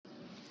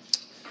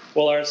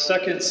Well, our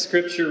second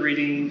scripture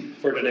reading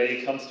for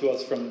today comes to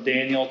us from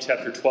Daniel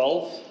chapter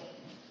 12.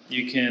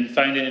 You can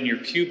find it in your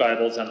Pew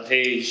Bibles on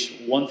page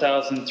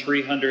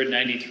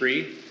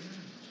 1393.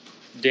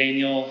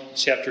 Daniel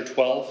chapter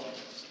 12.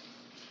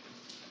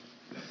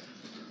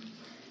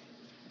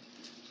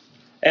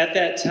 At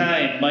that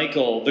time,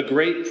 Michael, the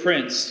great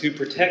prince who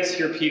protects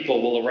your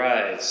people, will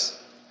arise.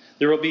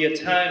 There will be a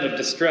time of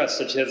distress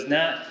such as has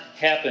not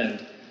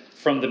happened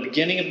from the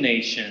beginning of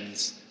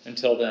nations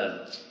until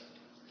then.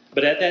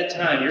 But at that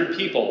time, your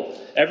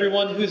people,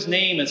 everyone whose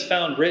name is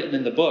found written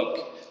in the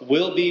book,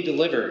 will be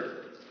delivered.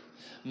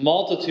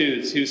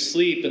 Multitudes who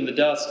sleep in the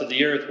dust of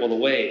the earth will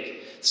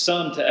awake,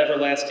 some to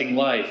everlasting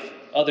life,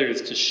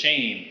 others to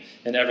shame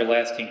and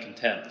everlasting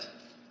contempt.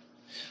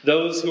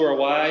 Those who are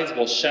wise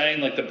will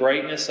shine like the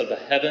brightness of the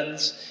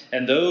heavens,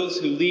 and those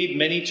who lead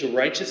many to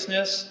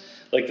righteousness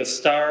like the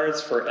stars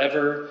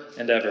forever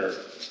and ever.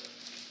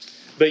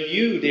 But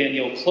you,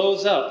 Daniel,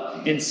 close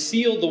up and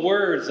seal the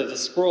words of the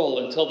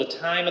scroll until the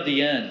time of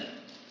the end.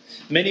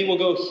 Many will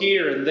go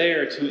here and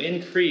there to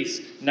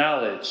increase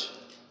knowledge.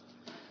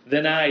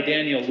 Then I,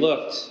 Daniel,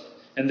 looked,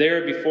 and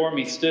there before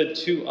me stood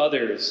two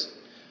others,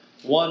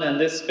 one on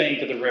this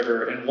bank of the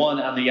river and one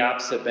on the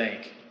opposite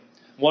bank.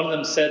 One of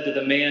them said to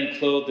the man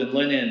clothed in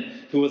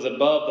linen who was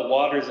above the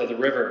waters of the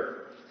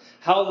river,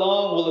 "How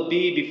long will it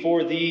be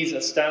before these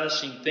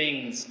astonishing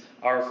things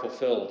are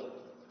fulfilled?"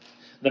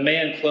 The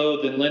man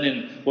clothed in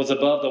linen was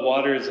above the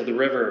waters of the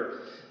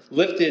river,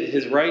 lifted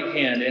his right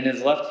hand and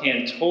his left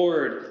hand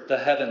toward the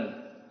heaven.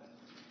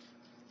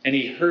 And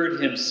he heard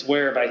him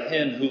swear by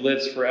him who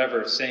lives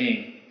forever,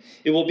 saying,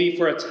 "It will be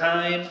for a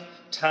time,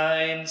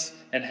 times,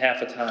 and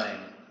half a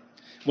time.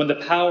 When the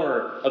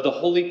power of the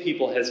holy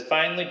people has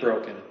finally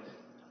broken,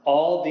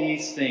 all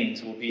these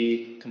things will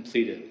be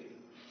completed."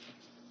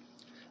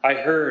 I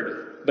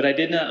heard, but I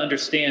did not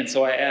understand,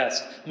 so I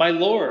asked, "My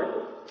Lord,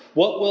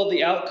 what will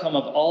the outcome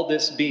of all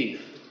this be?"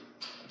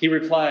 He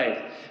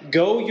replied,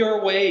 "Go your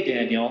way,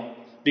 Daniel,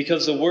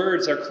 because the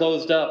words are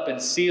closed up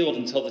and sealed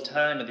until the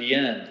time of the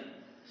end.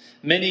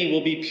 Many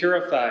will be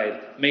purified,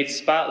 made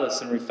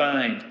spotless and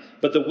refined,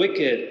 but the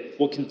wicked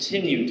will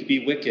continue to be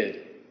wicked.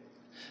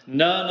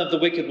 None of the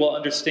wicked will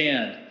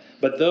understand,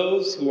 but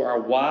those who are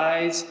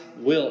wise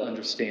will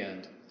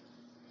understand.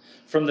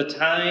 From the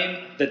time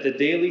that the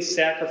daily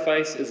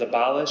sacrifice is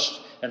abolished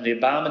and the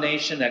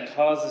abomination that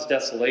causes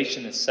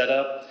desolation is set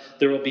up,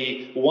 there will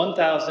be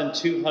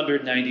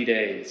 1,290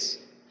 days.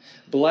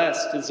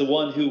 Blessed is the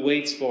one who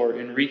waits for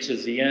and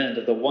reaches the end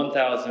of the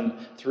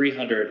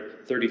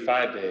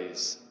 1,335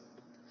 days.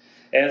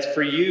 As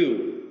for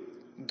you,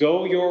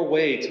 go your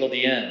way till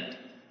the end.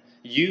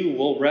 You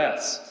will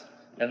rest,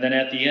 and then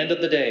at the end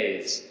of the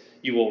days,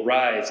 you will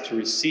rise to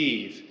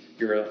receive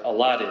your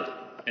allotted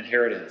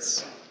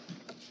inheritance."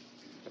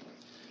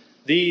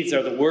 These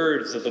are the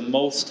words of the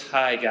Most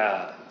High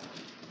God.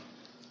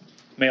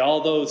 May all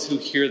those who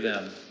hear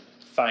them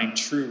find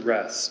true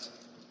rest.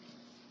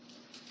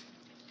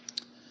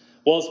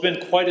 Well, it's been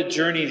quite a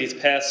journey these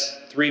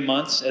past 3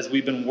 months as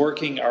we've been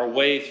working our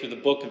way through the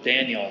book of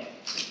Daniel.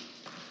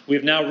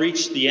 We've now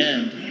reached the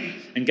end,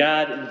 and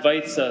God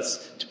invites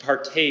us to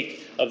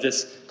partake of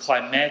this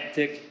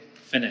climactic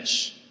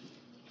finish.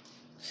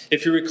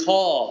 If you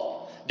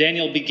recall,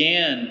 Daniel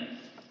began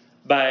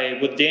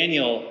with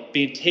Daniel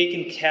being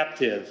taken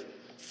captive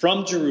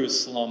from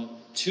Jerusalem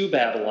to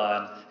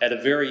Babylon at a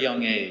very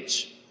young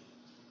age.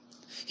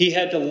 He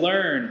had to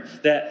learn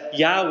that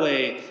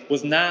Yahweh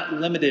was not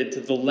limited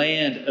to the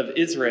land of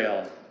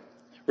Israel.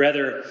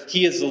 Rather,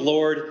 he is the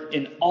Lord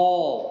in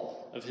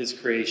all of his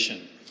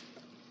creation.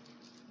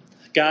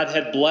 God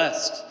had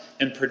blessed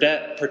and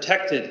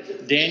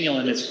protected Daniel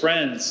and his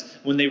friends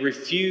when they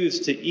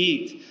refused to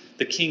eat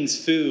the king's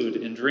food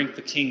and drink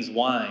the king's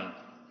wine.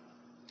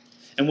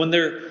 And when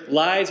their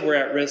lives were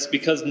at risk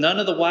because none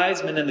of the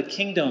wise men in the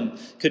kingdom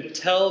could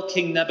tell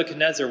King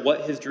Nebuchadnezzar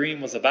what his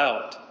dream was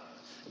about,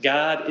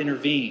 God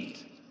intervened.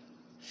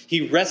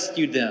 He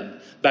rescued them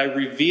by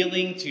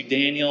revealing to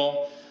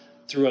Daniel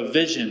through a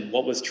vision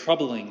what was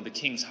troubling the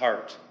king's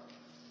heart.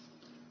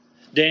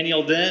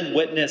 Daniel then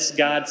witnessed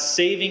God's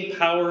saving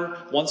power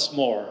once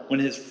more when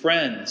his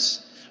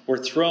friends were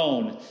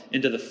thrown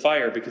into the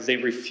fire because they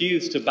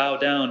refused to bow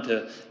down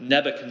to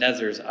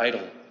Nebuchadnezzar's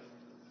idol.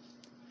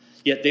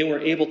 Yet they were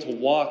able to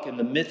walk in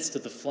the midst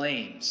of the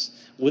flames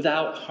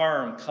without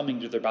harm coming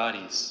to their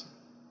bodies.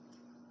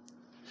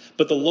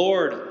 But the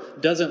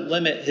Lord doesn't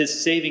limit his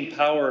saving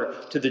power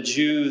to the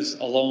Jews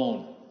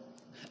alone.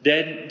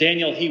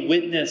 Daniel, he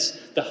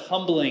witnessed the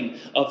humbling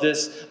of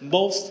this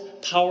most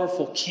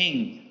powerful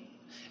king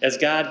as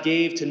God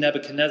gave to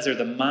Nebuchadnezzar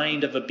the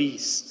mind of a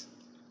beast.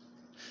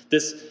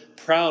 This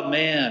proud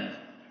man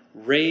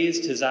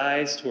raised his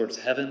eyes towards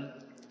heaven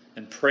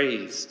and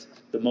praised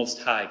the Most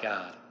High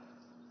God.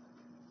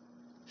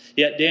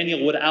 Yet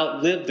Daniel would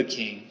outlive the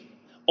king,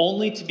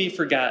 only to be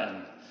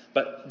forgotten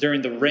but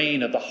during the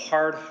reign of the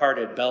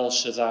hard-hearted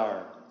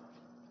Belshazzar.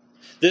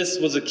 This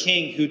was a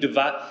king who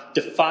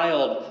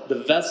defiled the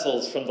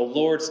vessels from the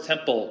Lord's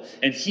temple,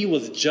 and he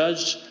was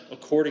judged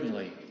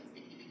accordingly.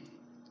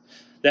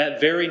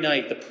 That very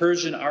night, the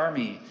Persian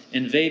army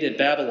invaded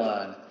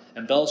Babylon,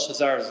 and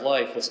Belshazzar's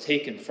life was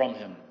taken from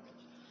him.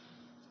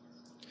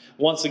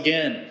 Once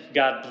again,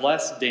 God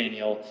blessed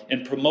Daniel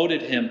and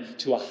promoted him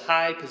to a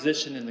high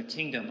position in the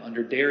kingdom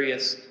under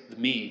Darius the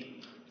Mede.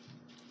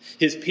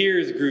 His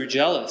peers grew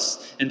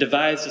jealous and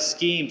devised a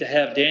scheme to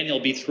have Daniel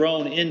be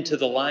thrown into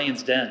the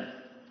lion's den.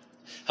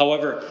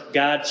 However,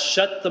 God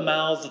shut the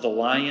mouths of the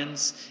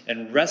lions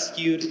and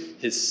rescued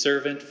his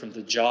servant from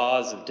the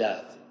jaws of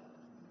death.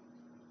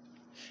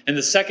 In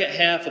the second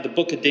half of the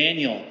book of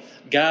Daniel,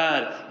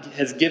 God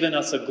has given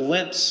us a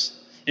glimpse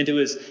into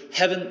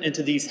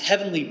these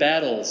heavenly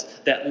battles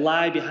that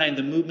lie behind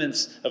the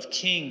movements of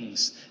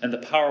kings and the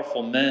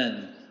powerful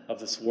men of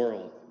this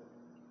world.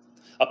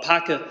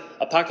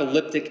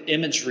 Apocalyptic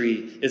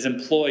imagery is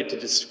employed to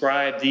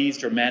describe these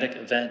dramatic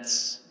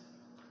events.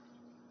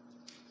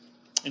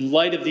 In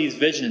light of these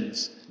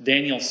visions,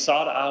 Daniel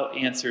sought out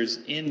answers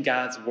in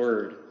God's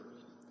word.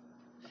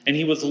 And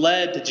he was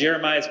led to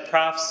Jeremiah's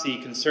prophecy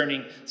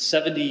concerning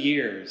 70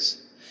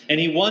 years. And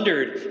he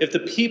wondered if the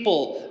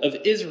people of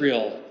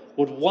Israel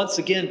would once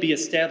again be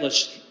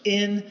established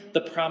in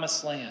the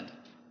promised land.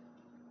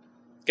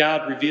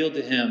 God revealed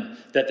to him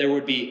that there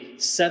would be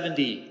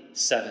 70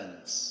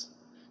 sevens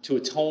to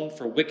atone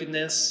for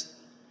wickedness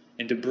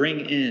and to bring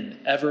in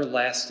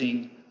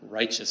everlasting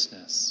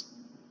righteousness.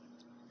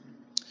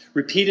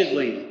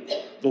 Repeatedly,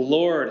 the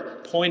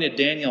Lord pointed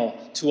Daniel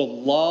to a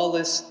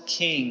lawless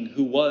king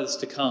who was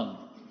to come.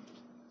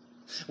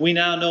 We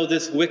now know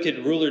this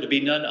wicked ruler to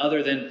be none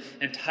other than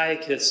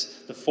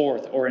Antiochus IV,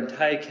 or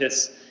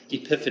Antiochus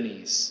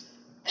Epiphanes.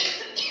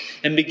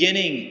 And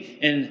beginning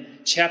in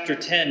chapter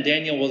 10,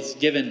 Daniel was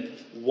given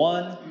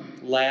one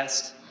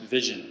last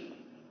vision.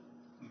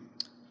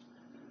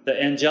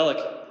 The angelic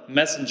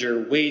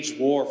messenger waged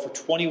war for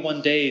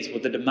 21 days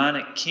with the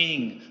demonic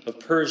king of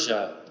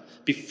Persia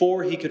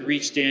before he could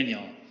reach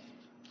Daniel.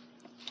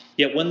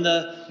 Yet when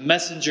the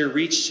messenger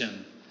reached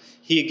him,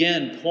 he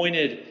again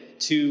pointed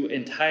to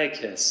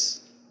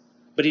Antiochus.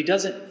 But he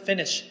doesn't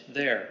finish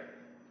there.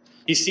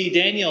 You see,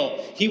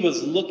 Daniel, he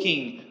was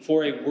looking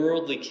for a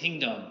worldly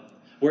kingdom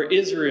where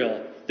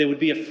Israel, they would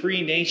be a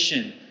free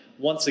nation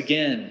once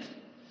again,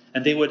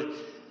 and they would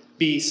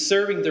be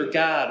serving their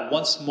God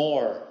once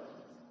more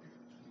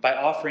by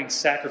offering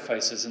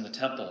sacrifices in the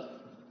temple.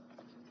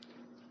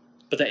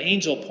 But the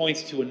angel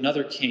points to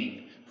another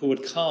king who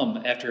would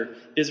come after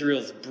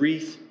Israel's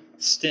brief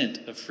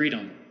stint of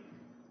freedom.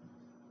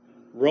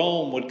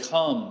 Rome would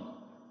come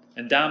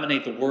and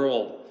dominate the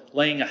world,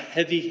 laying a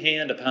heavy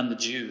hand upon the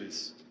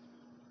Jews.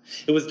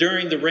 It was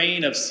during the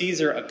reign of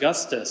Caesar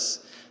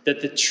Augustus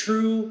that the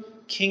true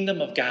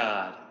kingdom of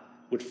God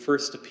would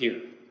first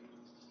appear.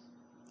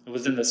 It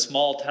was in the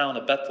small town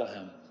of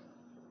Bethlehem,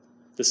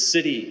 the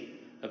city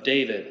of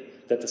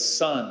David, that the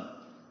Son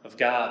of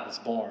God was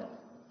born.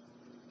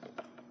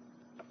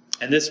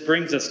 And this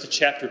brings us to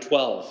chapter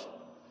 12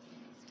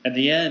 and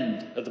the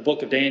end of the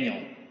book of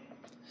Daniel.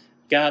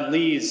 God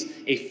leaves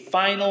a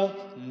final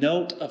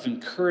note of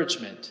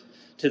encouragement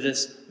to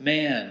this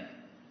man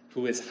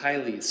who is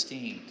highly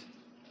esteemed.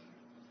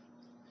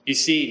 You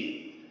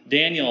see,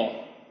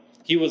 Daniel,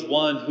 he was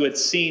one who had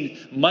seen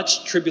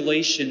much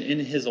tribulation in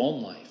his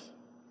own life.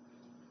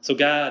 So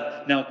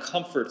God now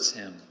comforts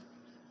him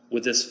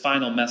with this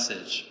final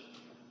message.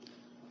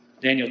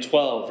 Daniel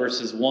 12,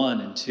 verses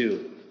 1 and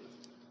 2.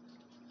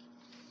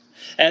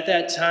 At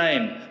that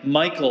time,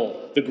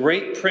 Michael, the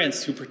great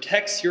prince who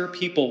protects your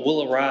people,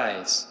 will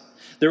arise.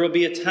 There will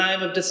be a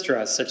time of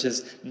distress such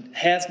as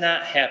has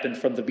not happened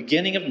from the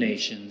beginning of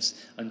nations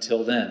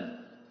until then.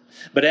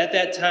 But at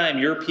that time,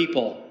 your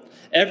people,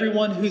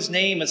 everyone whose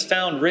name is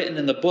found written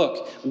in the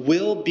book,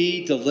 will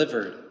be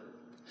delivered.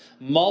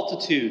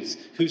 Multitudes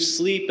who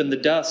sleep in the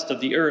dust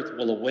of the earth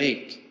will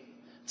awake,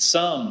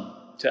 some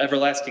to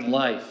everlasting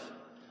life,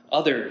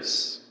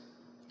 others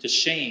to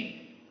shame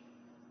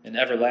and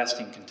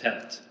everlasting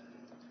contempt.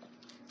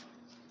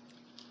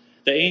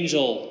 The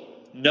angel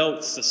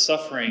notes the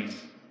suffering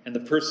and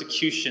the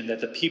persecution that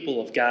the people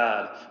of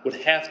God would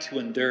have to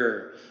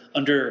endure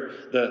under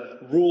the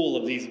rule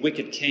of these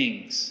wicked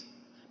kings.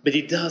 But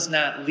he does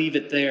not leave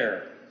it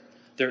there.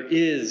 There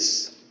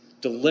is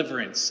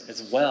deliverance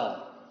as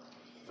well.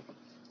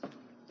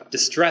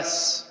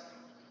 Distress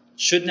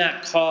should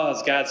not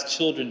cause God's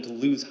children to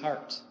lose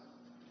heart.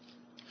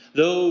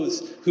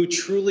 Those who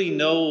truly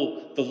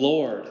know the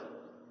Lord,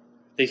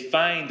 they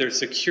find their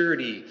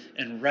security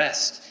and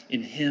rest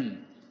in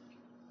him.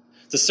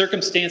 The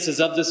circumstances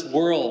of this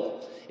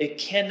world, it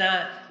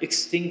cannot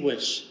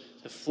extinguish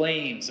the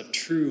flames of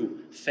true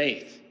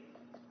faith.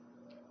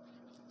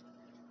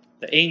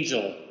 The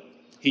angel,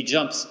 he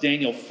jumps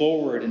Daniel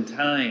forward in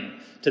time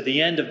to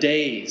the end of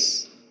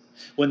days,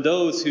 when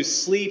those who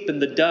sleep in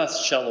the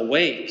dust shall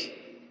awake.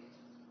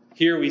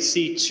 Here we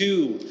see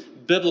two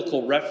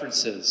biblical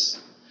references.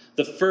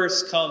 The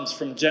first comes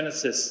from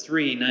Genesis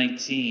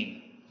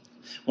 3:19,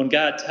 when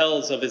God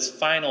tells of his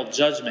final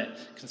judgment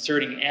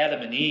concerning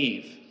Adam and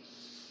Eve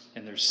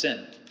and their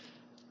sin.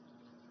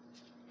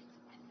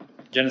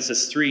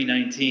 Genesis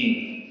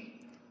 3:19.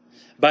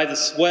 By the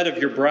sweat of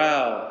your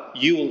brow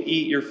you will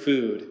eat your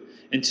food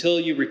until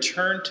you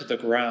return to the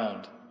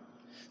ground,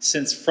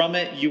 since from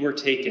it you were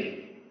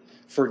taken.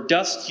 For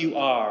dust you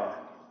are,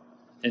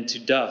 and to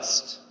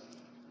dust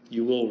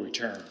you will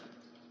return.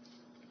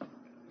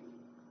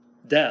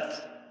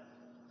 Death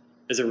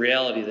is a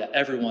reality that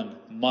everyone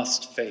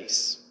must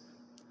face.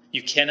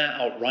 You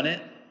cannot outrun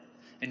it,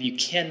 and you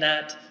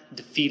cannot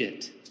defeat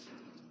it.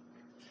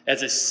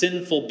 As a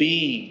sinful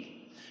being,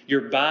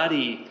 your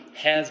body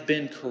has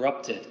been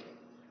corrupted.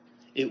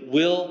 It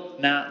will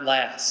not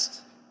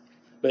last,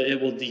 but it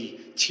will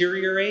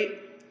deteriorate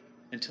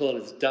until it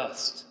is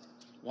dust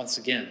once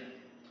again.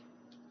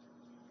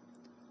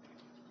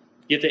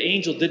 Yet the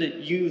angel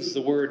didn't use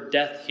the word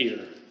death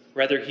here.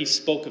 Rather, he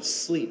spoke of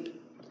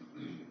sleep.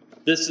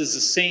 This is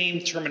the same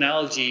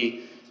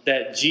terminology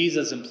that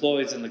Jesus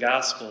employs in the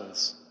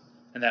Gospels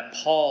and that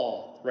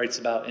Paul writes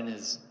about in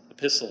his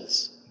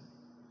epistles.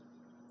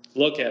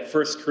 Look at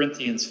 1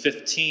 Corinthians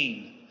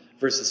 15,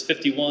 verses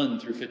 51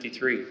 through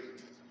 53.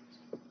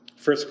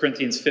 1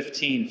 Corinthians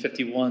 15,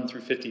 51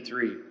 through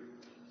 53.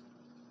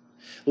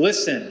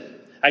 Listen,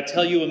 I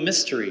tell you a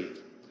mystery.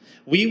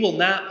 We will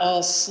not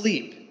all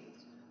sleep,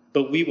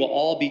 but we will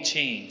all be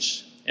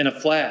changed in a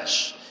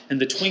flash, in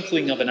the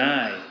twinkling of an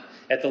eye,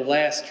 at the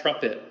last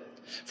trumpet.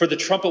 For the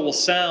trumpet will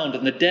sound,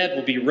 and the dead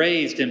will be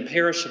raised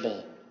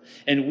imperishable,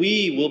 and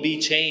we will be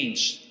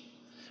changed.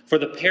 For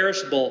the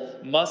perishable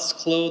must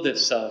clothe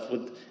itself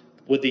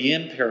with the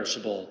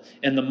imperishable,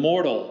 and the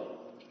mortal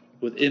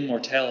with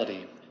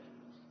immortality.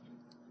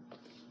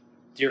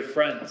 Dear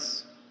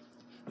friends,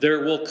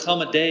 there will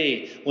come a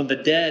day when the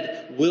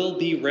dead will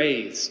be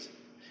raised,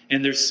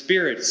 and their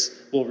spirits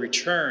will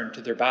return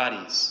to their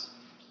bodies.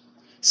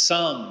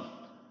 Some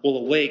will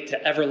awake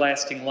to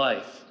everlasting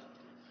life,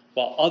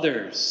 while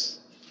others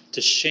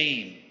to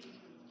shame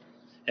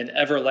and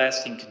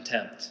everlasting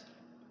contempt.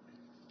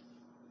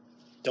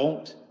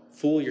 Don't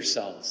fool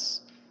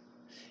yourselves.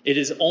 It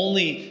is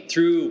only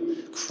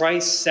through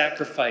Christ's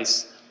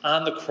sacrifice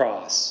on the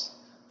cross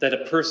that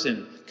a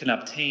person can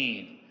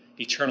obtain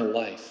eternal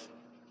life.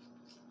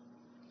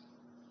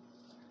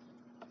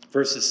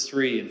 Verses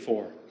 3 and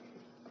 4.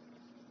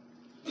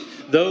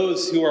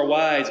 Those who are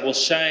wise will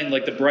shine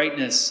like the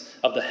brightness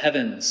of the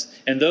heavens,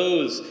 and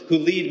those who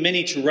lead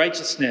many to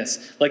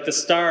righteousness like the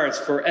stars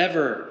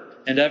forever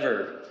and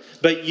ever.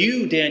 But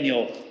you,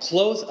 Daniel,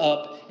 close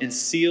up and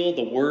seal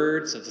the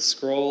words of the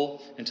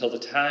scroll until the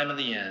time of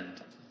the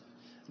end.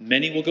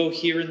 Many will go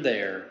here and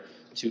there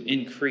to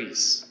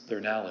increase their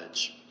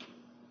knowledge.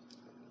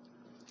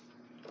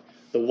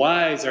 The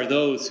wise are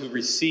those who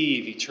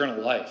receive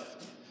eternal life,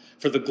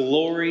 for the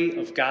glory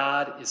of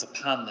God is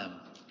upon them.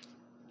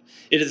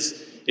 It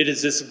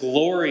is this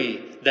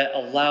glory that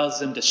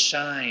allows them to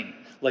shine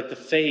like the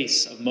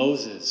face of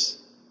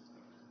Moses.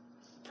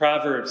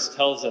 Proverbs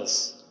tells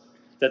us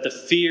that the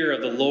fear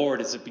of the Lord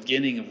is the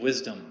beginning of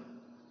wisdom.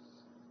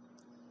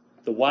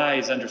 The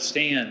wise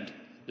understand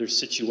their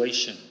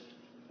situation,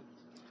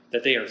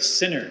 that they are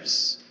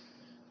sinners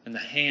in the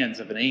hands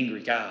of an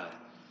angry God.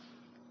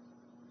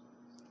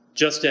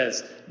 Just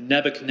as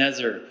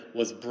Nebuchadnezzar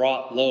was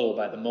brought low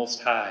by the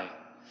Most High,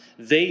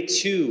 they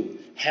too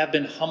have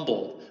been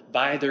humbled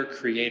by their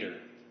Creator.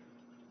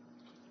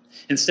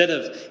 Instead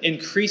of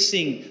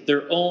increasing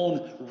their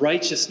own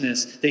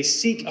righteousness, they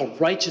seek a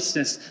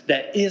righteousness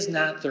that is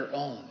not their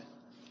own.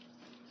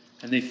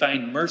 And they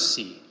find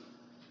mercy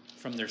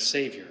from their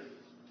Savior.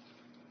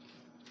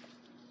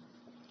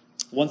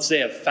 Once they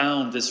have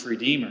found this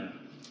Redeemer,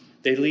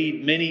 they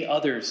lead many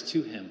others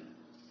to him.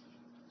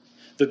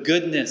 The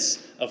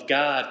goodness of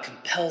God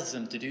compels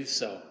them to do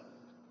so.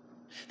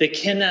 They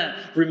cannot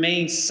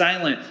remain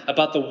silent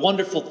about the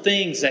wonderful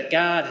things that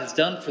God has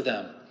done for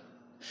them.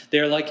 They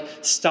are like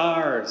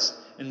stars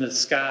in the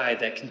sky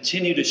that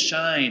continue to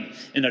shine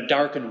in a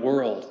darkened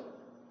world,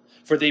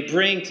 for they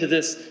bring to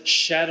this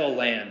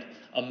shadowland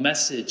a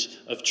message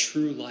of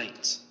true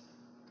light.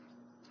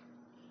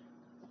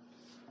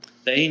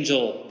 The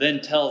angel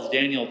then tells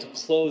Daniel to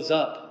close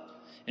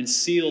up and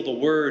seal the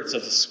words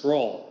of the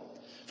scroll,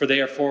 for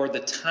they are for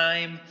the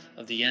time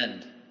of the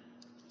end.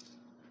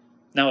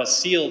 Now, a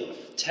sealed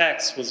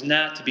text was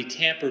not to be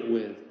tampered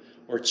with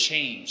or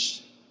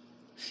changed.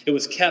 It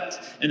was kept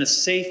in a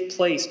safe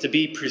place to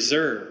be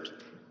preserved.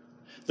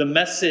 The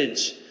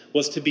message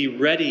was to be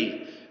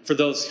ready for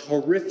those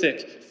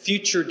horrific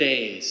future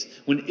days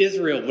when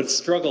Israel would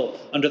struggle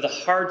under the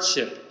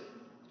hardship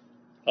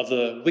of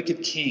the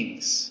wicked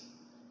kings.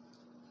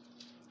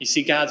 You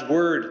see, God's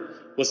word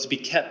was to be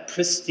kept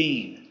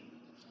pristine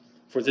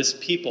for this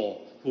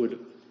people who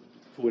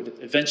would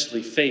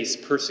eventually face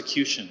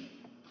persecution.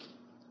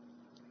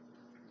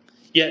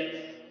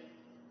 Yet,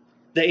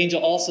 the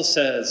angel also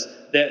says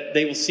that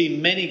they will see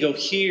many go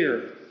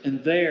here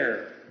and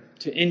there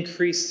to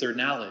increase their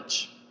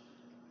knowledge.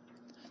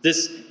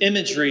 This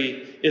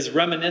imagery is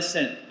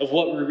reminiscent of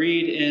what we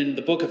read in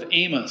the book of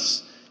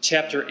Amos,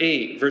 chapter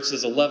 8,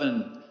 verses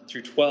 11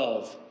 through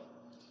 12.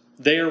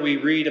 There we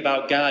read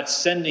about God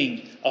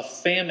sending a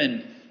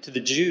famine to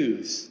the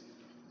Jews,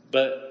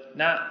 but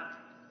not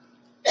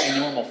a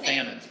normal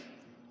famine.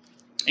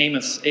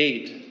 Amos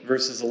 8,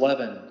 verses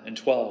 11 and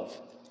 12.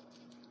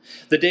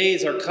 The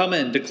days are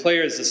coming,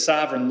 declares the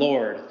sovereign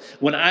Lord,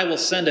 when I will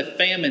send a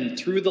famine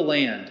through the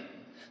land,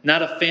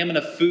 not a famine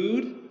of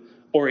food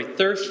or a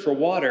thirst for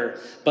water,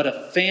 but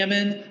a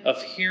famine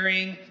of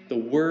hearing the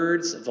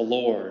words of the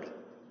Lord.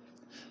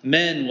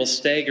 Men will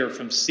stagger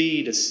from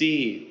sea to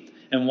sea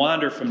and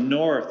wander from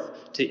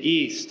north to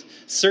east,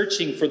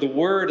 searching for the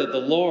word of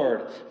the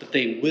Lord, but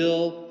they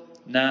will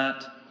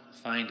not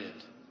find it.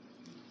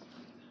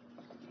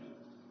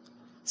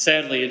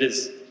 Sadly, it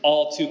is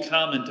all too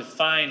common to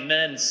find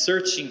men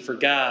searching for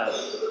God,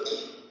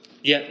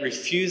 yet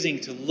refusing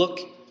to look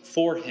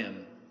for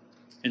him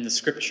in the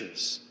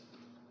Scriptures.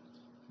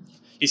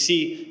 You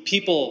see,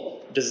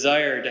 people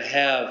desire to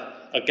have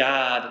a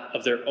God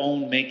of their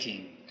own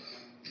making.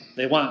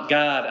 They want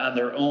God on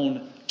their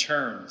own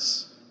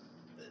terms.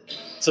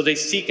 So they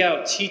seek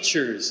out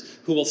teachers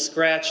who will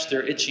scratch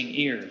their itching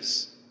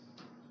ears.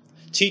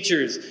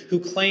 Teachers who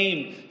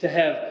claim to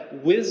have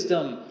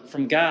wisdom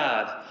from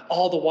God,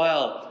 all the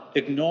while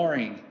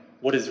ignoring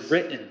what is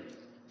written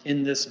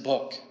in this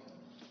book.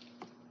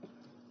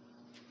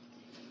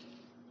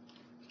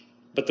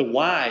 But the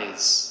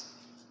wise,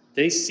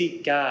 they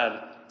seek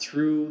God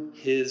through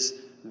his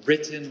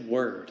written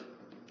word.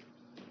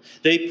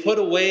 They put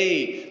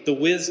away the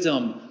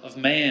wisdom of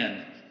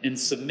man and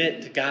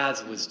submit to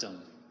God's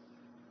wisdom.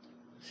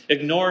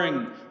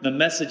 Ignoring the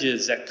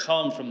messages that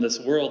come from this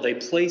world, they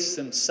place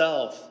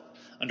themselves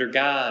under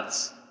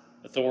God's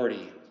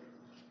authority.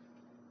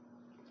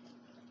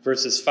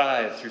 Verses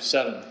 5 through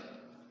 7.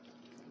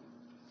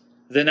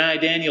 Then I,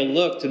 Daniel,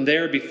 looked, and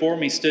there before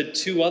me stood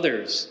two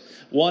others,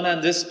 one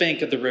on this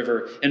bank of the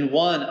river, and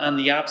one on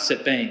the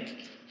opposite bank.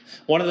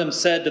 One of them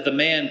said to the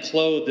man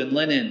clothed in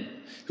linen,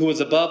 who was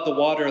above the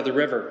water of the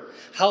river,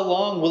 "How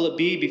long will it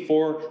be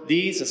before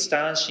these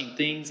astonishing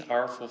things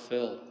are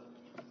fulfilled?"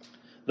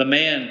 The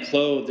man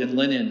clothed in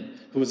linen,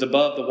 who was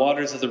above the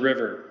waters of the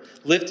river,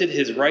 lifted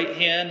his right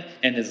hand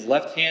and his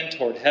left hand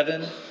toward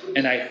heaven,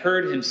 and I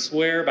heard him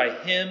swear by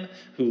him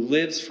who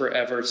lives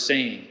forever,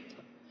 saying,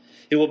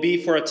 "It will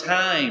be for a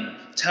time,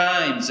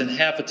 times and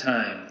half a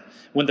time,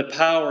 when the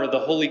power of the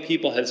holy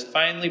people has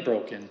finally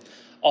broken,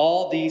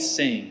 all these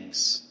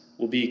things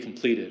will be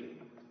completed."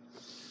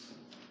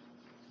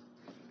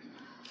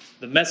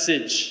 The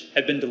message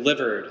had been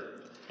delivered,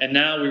 and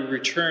now we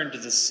return to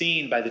the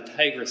scene by the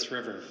Tigris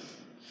River.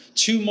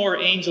 Two more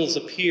angels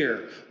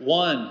appear,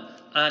 one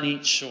on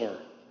each shore.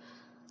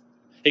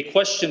 A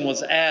question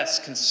was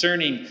asked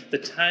concerning the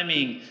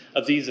timing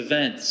of these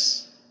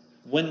events.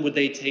 When would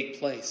they take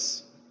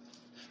place?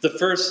 The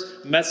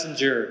first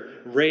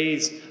messenger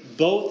raised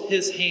both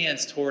his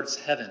hands towards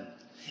heaven,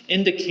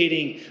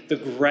 indicating the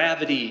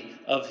gravity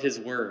of his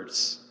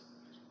words.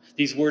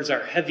 These words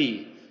are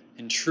heavy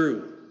and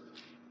true.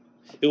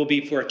 It will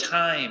be for a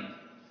time,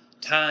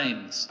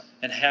 times,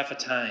 and half a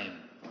time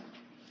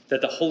that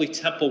the holy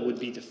temple would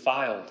be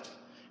defiled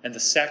and the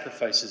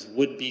sacrifices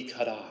would be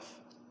cut off.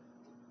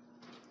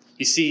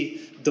 You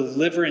see,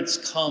 deliverance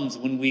comes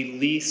when we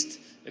least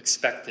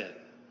expect it.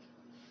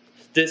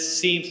 This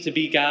seems to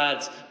be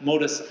God's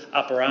modus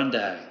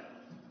operandi.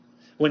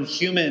 When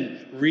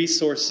human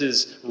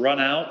resources run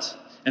out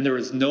and there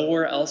is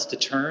nowhere else to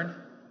turn,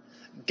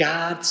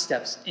 God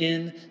steps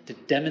in to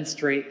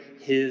demonstrate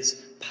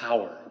his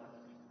power.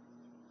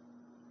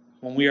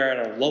 When we are at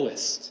our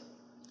lowest,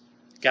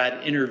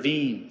 God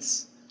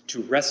intervenes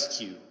to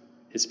rescue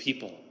his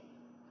people.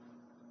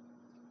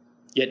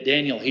 Yet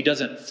Daniel, he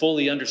doesn't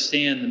fully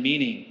understand the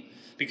meaning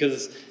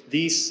because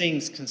these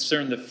things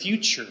concern the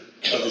future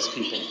of his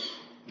people.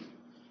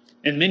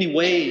 In many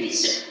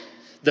ways,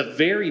 the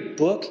very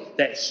book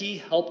that he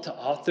helped to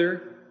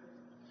author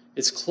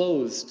is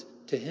closed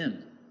to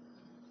him.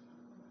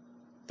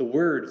 The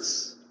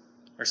words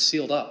are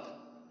sealed up.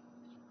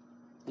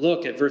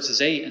 Look at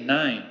verses 8 and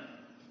 9.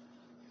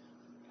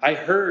 I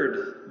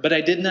heard, but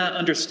I did not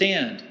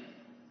understand.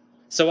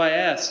 So I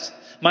asked,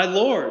 "My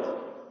Lord,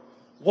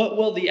 what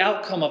will the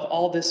outcome of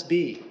all this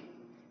be?"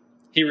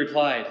 He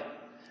replied,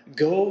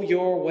 "Go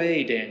your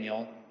way,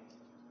 Daniel,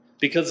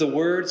 because the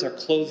words are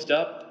closed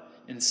up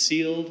and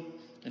sealed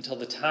until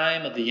the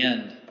time of the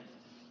end."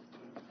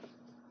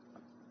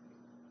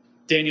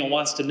 Daniel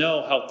wants to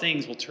know how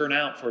things will turn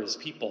out for his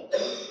people.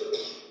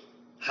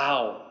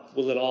 How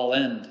will it all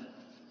end?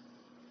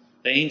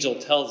 The angel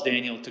tells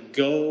Daniel to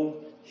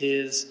go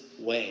his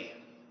way,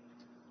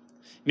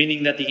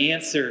 meaning that the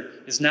answer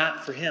is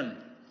not for him.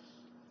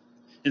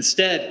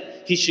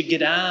 Instead, he should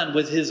get on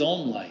with his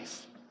own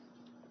life.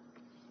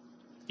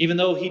 Even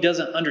though he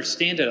doesn't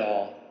understand it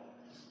all,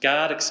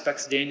 God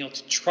expects Daniel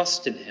to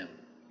trust in him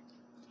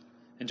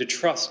and to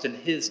trust in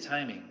his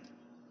timing.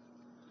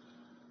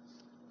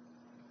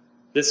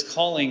 This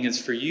calling is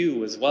for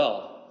you as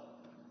well.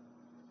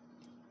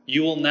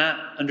 You will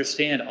not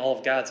understand all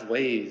of God's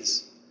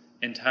ways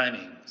and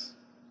timings.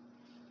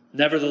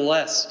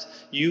 Nevertheless,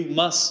 you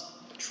must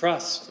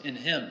trust in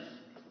him.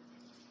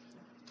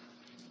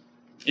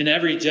 In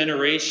every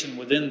generation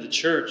within the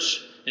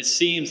church, it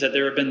seems that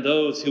there have been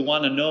those who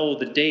want to know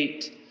the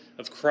date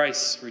of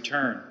Christ's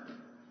return.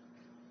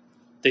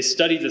 They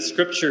study the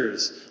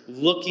scriptures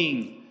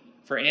looking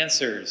for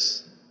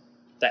answers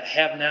that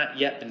have not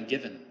yet been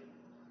given.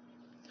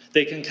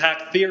 They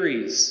concoct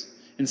theories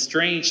and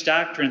strange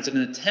doctrines in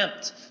an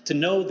attempt to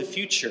know the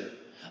future,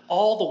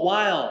 all the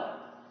while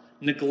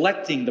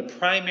neglecting the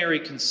primary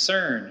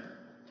concern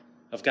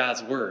of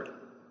God's Word.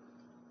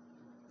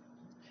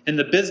 In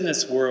the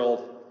business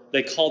world,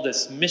 they call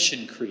this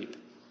mission creep.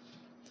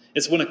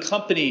 It's when a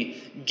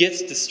company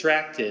gets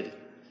distracted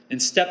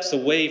and steps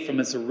away from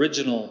its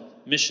original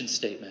mission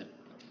statement.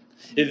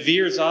 It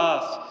veers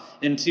off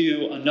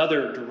into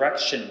another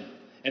direction,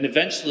 and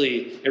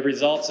eventually it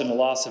results in a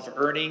loss of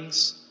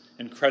earnings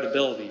and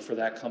credibility for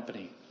that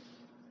company.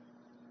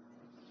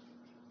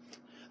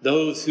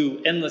 Those who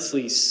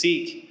endlessly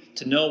seek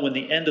to know when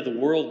the end of the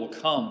world will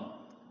come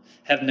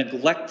have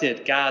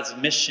neglected God's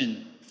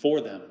mission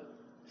for them,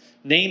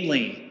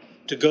 namely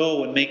to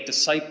go and make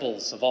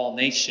disciples of all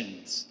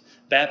nations,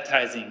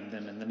 baptizing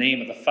them in the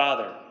name of the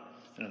Father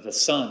and of the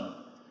Son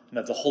and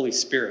of the Holy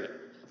Spirit,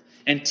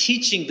 and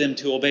teaching them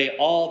to obey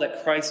all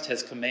that Christ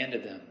has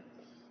commanded them.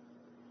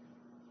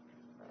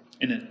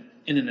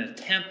 In an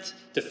attempt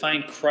to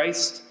find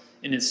Christ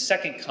in his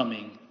second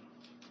coming,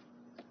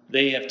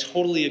 they have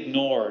totally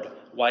ignored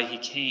why he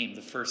came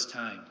the first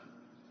time.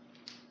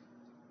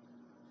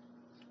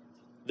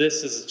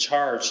 This is a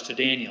charge to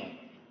Daniel.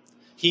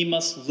 He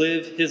must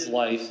live his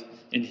life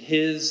in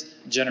his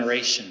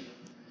generation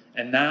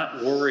and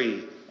not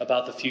worry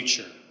about the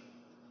future.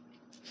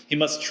 He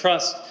must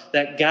trust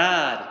that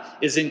God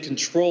is in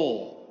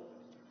control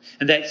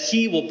and that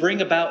he will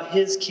bring about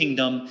his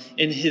kingdom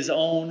in his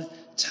own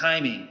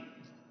timing.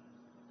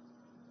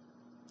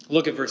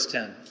 Look at verse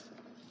 10.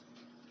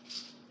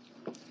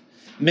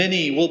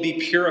 Many will be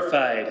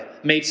purified,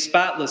 made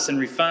spotless and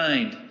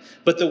refined,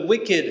 but the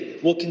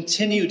wicked will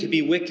continue to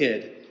be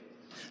wicked.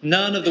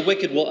 None of the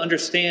wicked will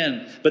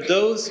understand, but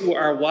those who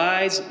are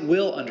wise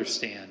will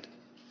understand.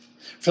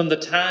 From the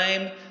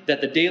time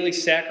that the daily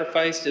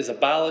sacrifice is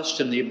abolished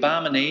and the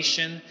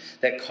abomination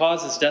that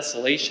causes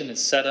desolation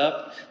is set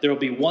up, there will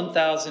be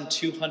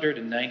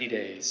 1,290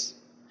 days.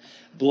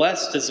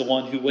 Blessed is the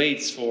one who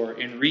waits for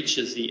and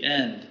reaches the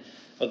end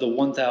of the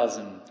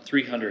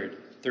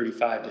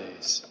 1,335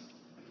 days.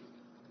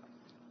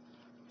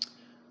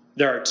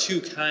 There are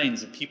two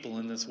kinds of people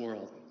in this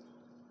world: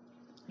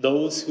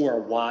 those who are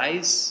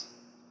wise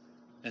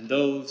and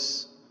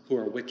those who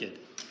are wicked.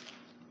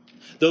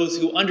 Those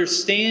who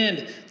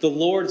understand the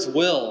Lord's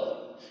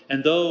will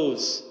and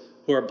those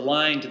who are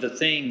blind to the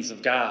things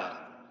of God.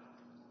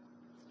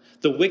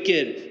 The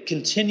wicked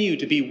continue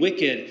to be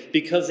wicked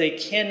because they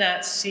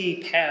cannot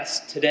see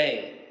past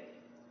today.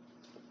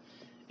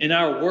 In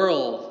our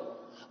world,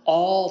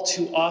 all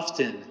too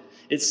often,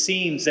 it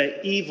seems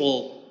that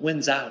evil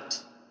wins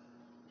out.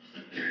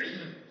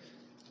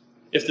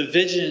 If the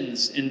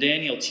visions in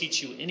Daniel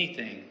teach you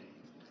anything,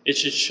 it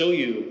should show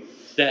you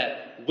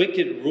that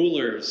wicked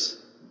rulers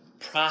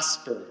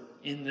prosper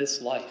in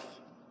this life.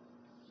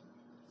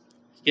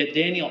 Yet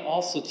Daniel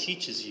also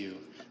teaches you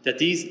that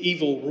these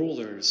evil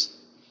rulers,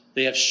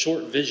 they have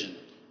short vision.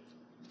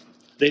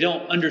 They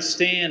don't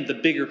understand the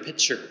bigger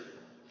picture.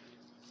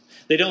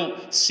 They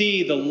don't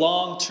see the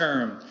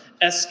long-term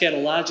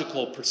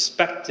eschatological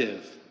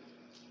perspective.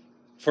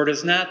 For it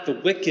is not the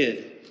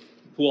wicked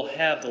who will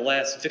have the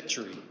last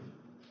victory,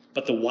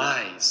 but the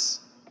wise.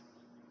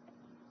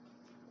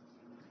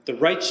 The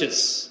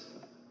righteous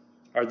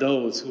are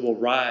those who will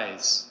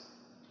rise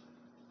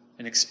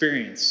and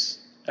experience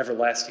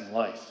everlasting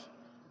life.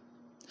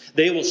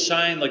 They will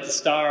shine like the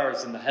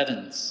stars in the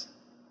heavens,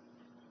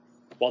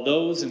 while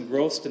those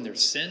engrossed in their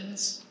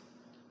sins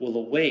will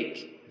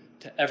awake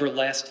to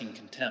everlasting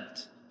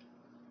contempt.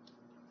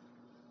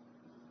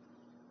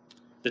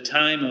 The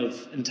time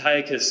of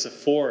Antiochus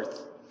IV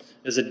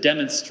is a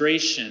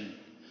demonstration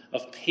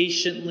of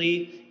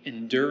patiently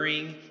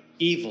enduring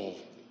evil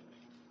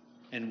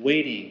and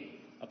waiting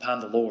upon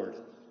the Lord.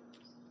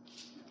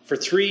 For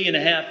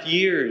 3.5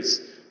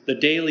 years, the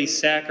daily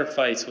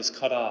sacrifice was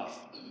cut off.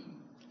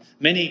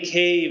 Many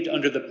caved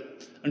under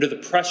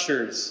the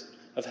pressures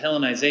of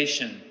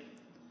Hellenization.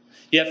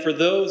 Yet for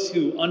those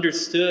who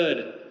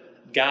understood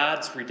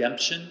God's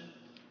redemption,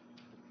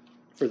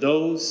 for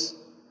those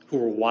who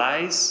were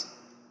wise,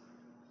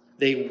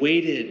 they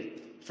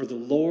waited for the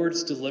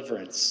Lord's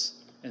deliverance,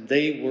 and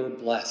they were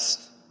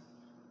blessed.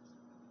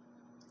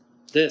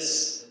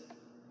 This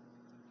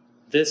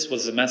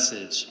was the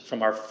message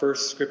from our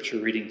first scripture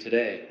reading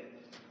today.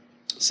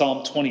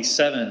 Psalm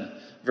 27,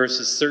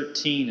 verses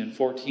 13 and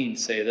 14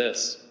 say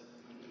this: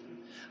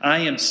 I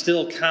am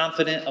still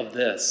confident of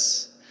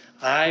this.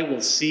 I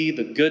will see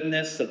the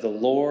goodness of the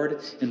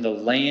Lord in the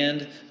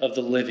land of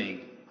the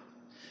living.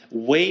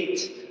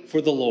 Wait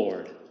for the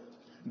Lord.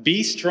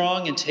 Be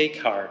strong and take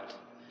heart,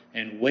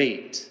 and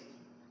wait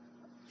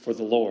for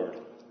the Lord.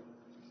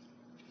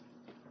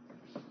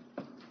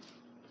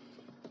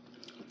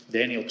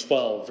 Daniel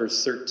 12,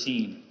 verse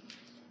 13,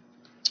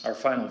 our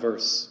final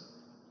verse.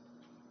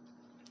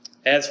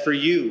 As for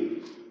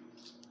you,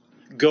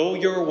 Go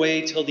your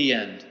way till the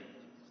end.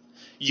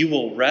 You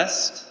will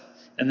rest,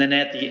 and then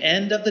at the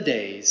end of the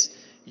days,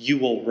 you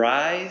will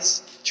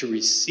rise to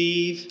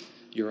receive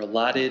your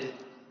allotted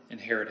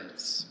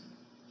inheritance.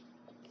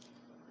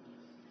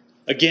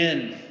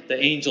 Again, the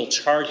angel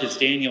charges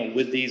Daniel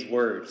with these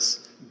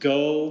words,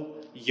 go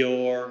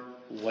your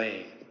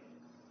way.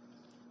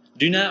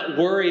 Do not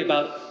worry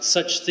about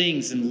such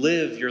things and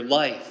live your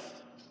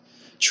life.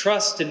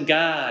 Trust in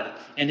God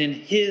and in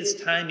His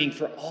timing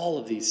for all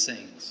of these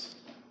things.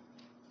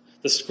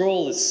 The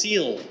scroll is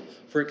sealed,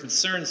 for it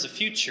concerns the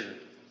future.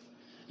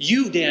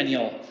 You,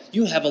 Daniel,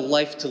 you have a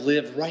life to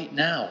live right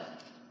now.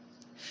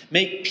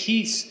 Make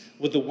peace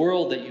with the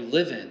world that you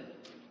live in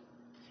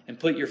and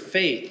put your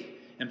faith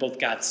in both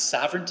God's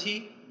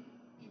sovereignty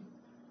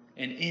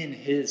and in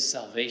His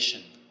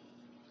salvation.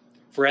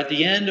 For at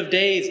the end of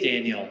days,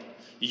 Daniel,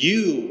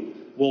 you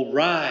will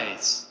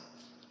rise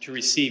to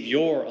receive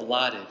your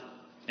allotted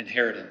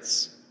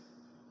inheritance.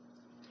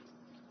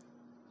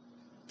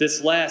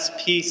 This last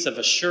piece of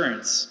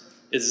assurance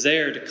is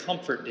there to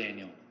comfort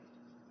Daniel.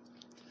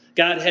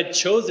 God had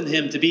chosen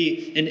him to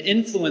be an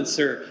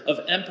influencer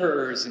of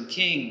emperors and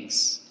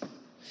kings.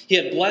 He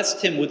had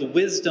blessed him with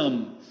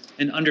wisdom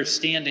and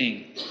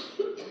understanding.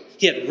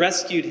 He had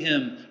rescued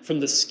him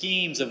from the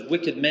schemes of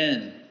wicked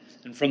men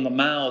and from the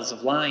mouths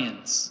of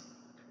lions.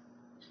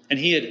 And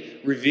he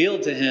had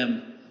revealed to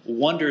him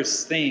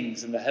wondrous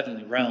things in the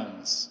heavenly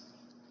realms.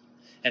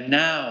 And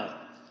now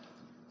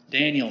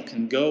Daniel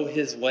can go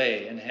his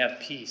way and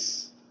have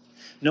peace,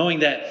 knowing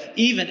that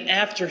even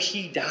after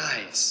he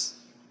dies,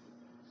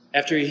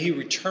 after he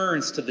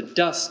returns to the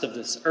dust of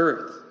this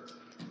earth,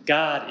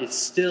 God is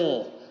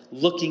still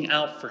looking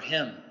out for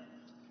him.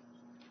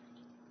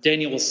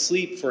 Daniel will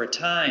sleep for a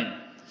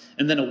time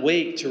and then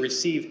awake to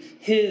receive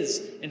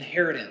his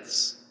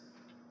inheritance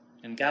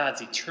in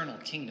God's eternal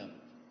kingdom.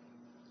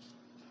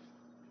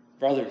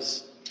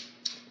 Brothers,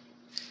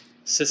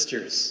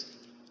 sisters,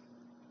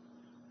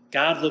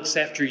 God looks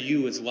after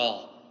you as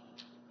well.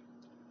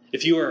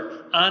 If you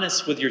are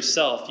honest with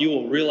yourself, you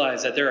will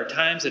realize that there are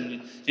times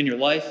in your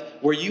life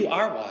where you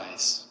are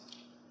wise.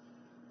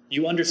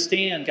 You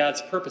understand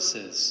God's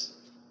purposes.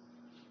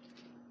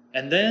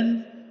 And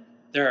then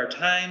there are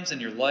times in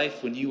your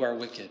life when you are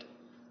wicked.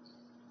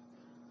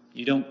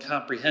 You don't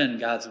comprehend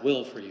God's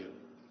will for you.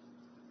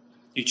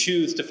 You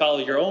choose to follow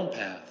your own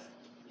path,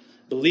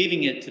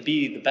 believing it to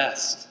be the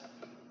best.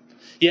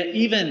 Yet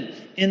even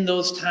in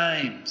those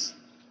times,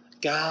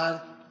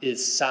 God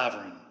is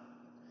sovereign,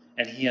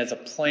 and He has a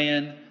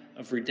plan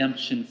of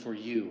redemption for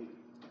you.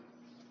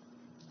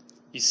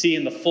 You see,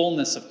 in the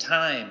fullness of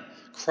time,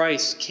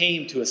 Christ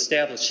came to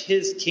establish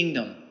His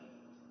kingdom,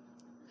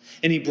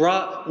 and He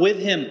brought with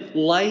Him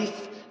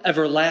life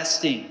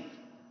everlasting.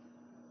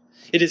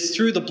 It is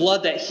through the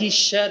blood that He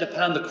shed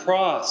upon the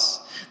cross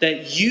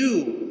that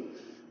you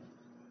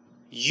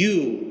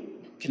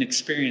can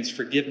experience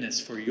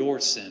forgiveness for your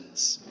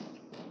sins.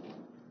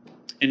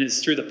 And it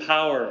is through the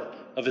power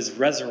of His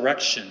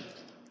resurrection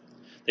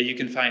that you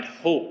can find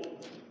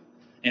hope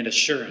and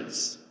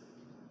assurance.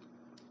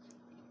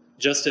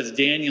 Just as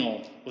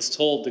Daniel was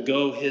told to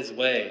go his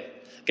way,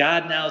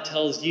 God now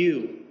tells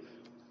you,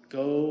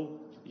 go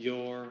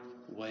your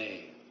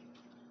way.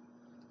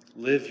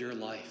 Live your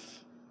life.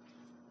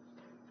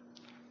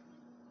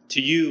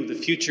 To you, the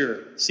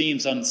future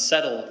seems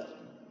unsettled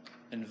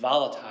and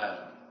volatile.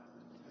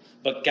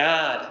 But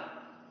God,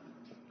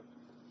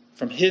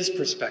 from His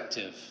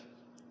perspective,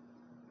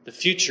 the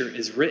future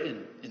is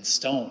written in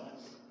stone.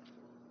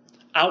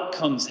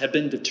 Outcomes have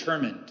been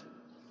determined.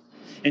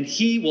 And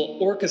He will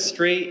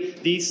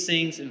orchestrate these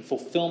things in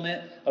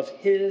fulfillment of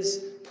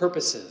His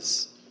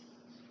purposes.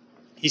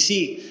 You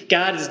see,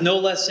 God is no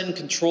less in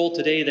control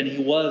today than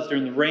He was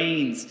during the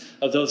reigns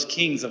of those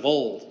kings of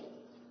old.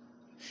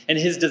 And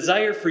His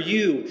desire for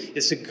you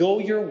is to go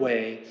your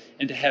way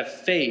and to have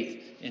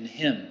faith in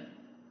Him.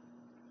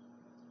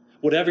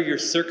 Whatever your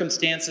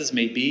circumstances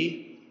may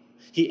be,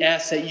 He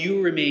asks that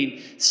you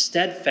remain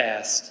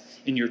steadfast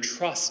in your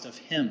trust of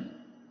Him.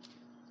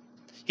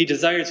 He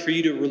desires for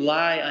you to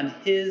rely on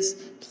His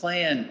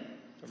plan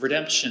of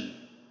redemption.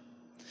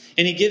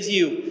 And He gives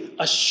you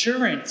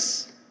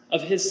assurance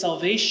of His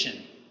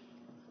salvation.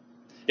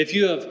 If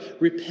you have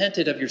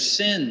repented of your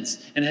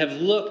sins and have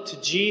looked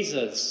to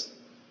Jesus,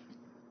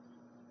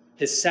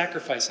 His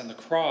sacrifice on the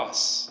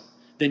cross,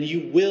 then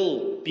you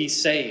will be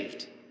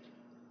saved.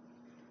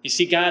 You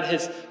see, God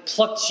has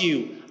plucked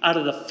you out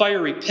of the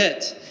fiery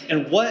pit,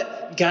 and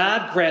what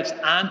God grabs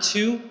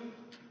onto,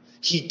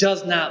 He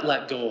does not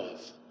let go of.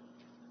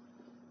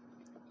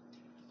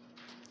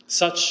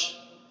 Such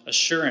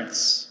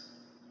assurance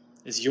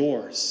is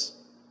yours,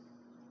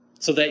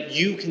 so that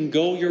you can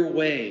go your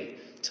way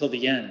till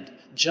the end,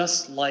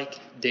 just like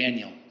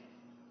Daniel.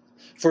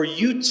 For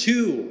you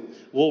too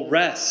will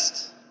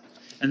rest,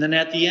 and then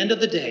at the end of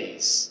the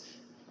days,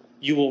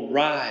 you will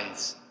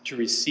rise to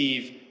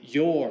receive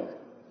your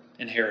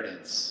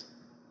inheritance.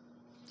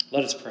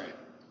 Let us pray.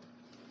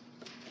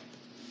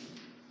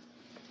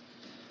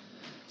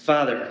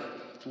 Father,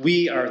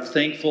 we are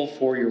thankful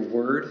for your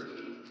word.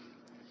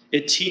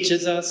 It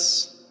teaches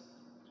us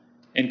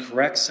and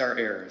corrects our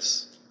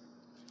errors.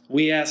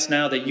 We ask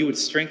now that you would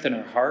strengthen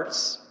our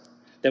hearts,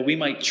 that we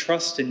might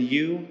trust in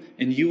you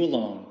and you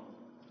alone.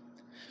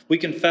 We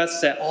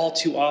confess that all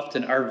too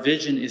often our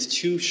vision is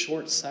too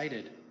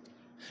short-sighted.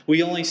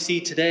 We only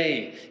see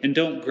today and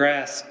don't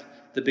grasp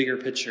the bigger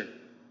picture.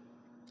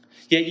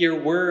 Yet your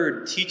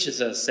word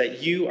teaches us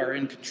that you are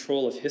in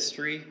control of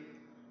history,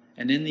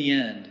 and in the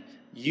end,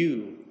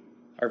 you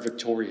are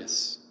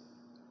victorious.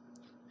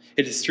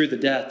 It is through the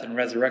death and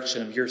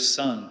resurrection of your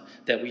Son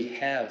that we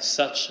have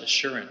such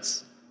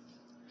assurance.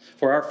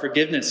 For our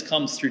forgiveness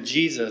comes through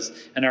Jesus,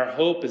 and our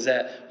hope is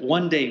that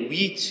one day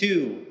we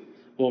too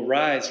will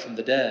rise from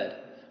the dead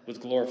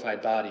with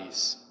glorified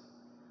bodies.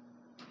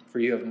 For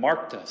you have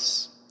marked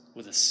us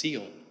with a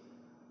seal,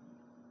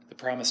 the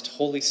promised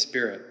Holy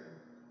Spirit,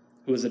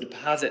 who is a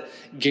deposit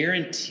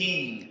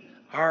guaranteeing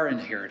our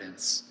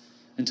inheritance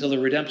until the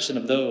redemption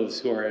of those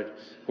who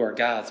are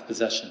God's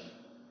possession.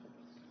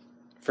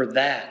 For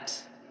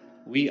that,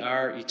 we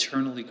are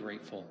eternally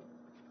grateful.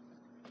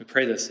 We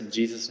pray this in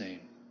Jesus' name.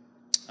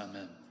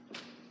 Amen.